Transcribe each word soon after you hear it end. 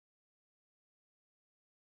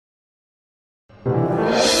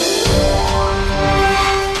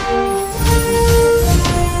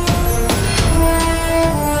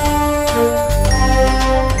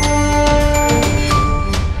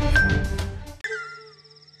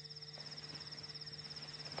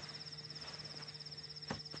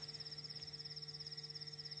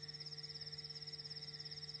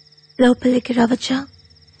లోపలికి రావచ్చా?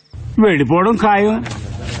 వెళ్ళిపోవడం ఖాయం.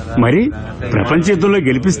 మరి ప్రపంచ యుద్ధంలో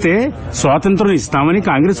గెలిపిస్తే స్వాతంత్రం ఇస్తామని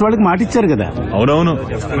కాంగ్రెస్ వాళ్ళకి మాట ఇచ్చారు కదా. అవునవును.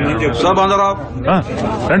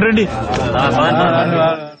 రండి రండి.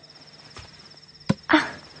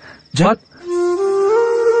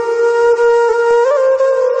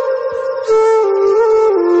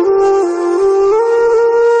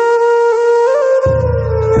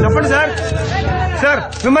 చెప్పండి సార్. సార్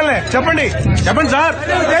మిమ్మల్ని చెప్పండి చెప్పండి సార్.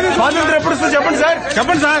 స్వాతంత్రం ఎప్పుడు వస్తుంది చెప్పండి సార్.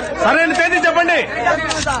 చెప్పండి సార్. సరైన తేదీ చెప్పండి.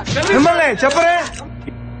 మిమ్మల్ని చెప్పరే.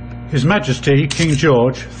 His Majesty King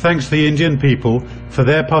George thanks the Indian people for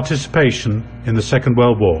their participation in the Second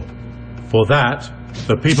World War. For that,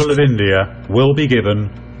 the people of India will be given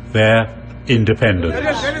their independence.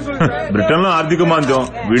 Britain లో ఆర్థిక మాంద్యం,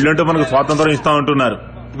 వీళ్ళంటే మనకు స్వాతంత్రం ఇస్తా ఉంటున్నారు.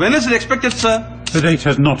 When is it expected, sir? The date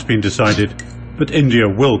has not been decided, but India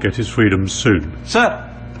will get its freedom soon. Sir,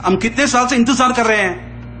 हम कितने साल से इंतजार कर रहे हैं,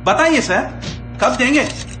 बताइए सर, कब देंगे?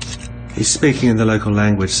 He's speaking in the local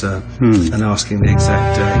language, sir, and asking the exact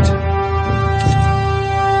date.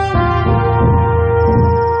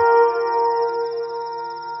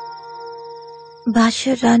 భాష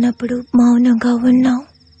రానప్పుడు మౌనంగా ఉన్నావు.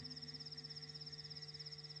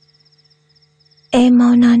 ఏ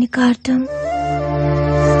మౌనానికి అర్థం?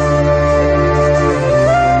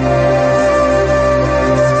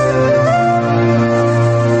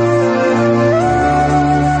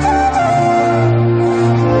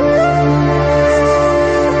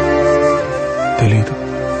 తెలీదు.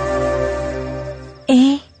 ఏ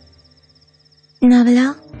నవలా?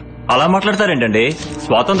 అలా మాట్లాడతారేంటండి?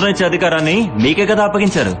 స్వాతంత్రం ఇచ్చే అధికారాన్ని మీకే కదా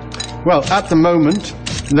అప్పగించారు. Well, at the moment,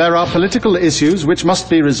 there are political issues which must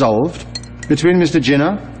be resolved between Mr.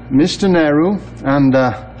 Jinnah, Mr. Nehru and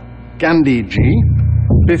Gandhi ji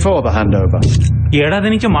before the handover. ఏడాది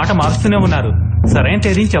నుంచి మాట మారుస్తూనే ఉన్నారు. సరైన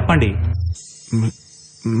తేదీ చెప్పండి.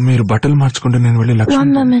 మీరు బట్టలు మార్చుకుంటే నేను వెళ్ళి Lakshmi.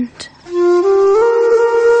 One moment.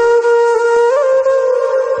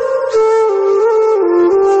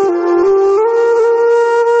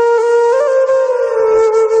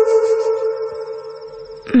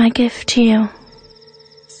 My gift to you.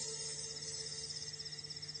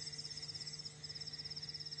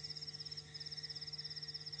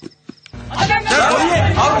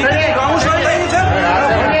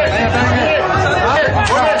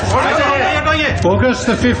 August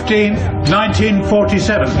the 15th,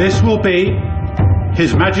 1947. This will be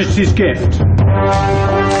His Majesty's gift.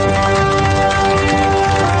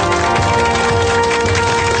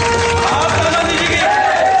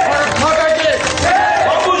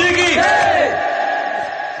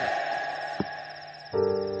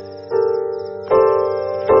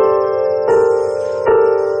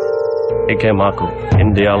 ఇకే మాకు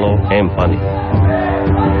ఇండియాలో ఏం పని?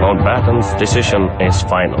 Mount battens decision is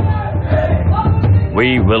final. We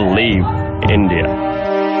will leave India.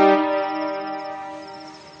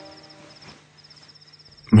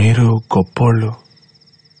 మీరు గొప్పోళ్ళు.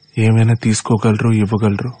 ఏమైనా తీసుకోగలరు,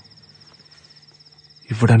 ఇవ్వగలరు.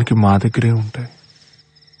 ఇవ్వడానికి మా దగ్గరే ఉంటాయి.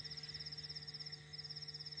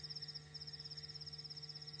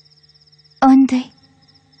 ఉంది.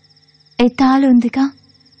 ఏ తాళు ఉందిగా.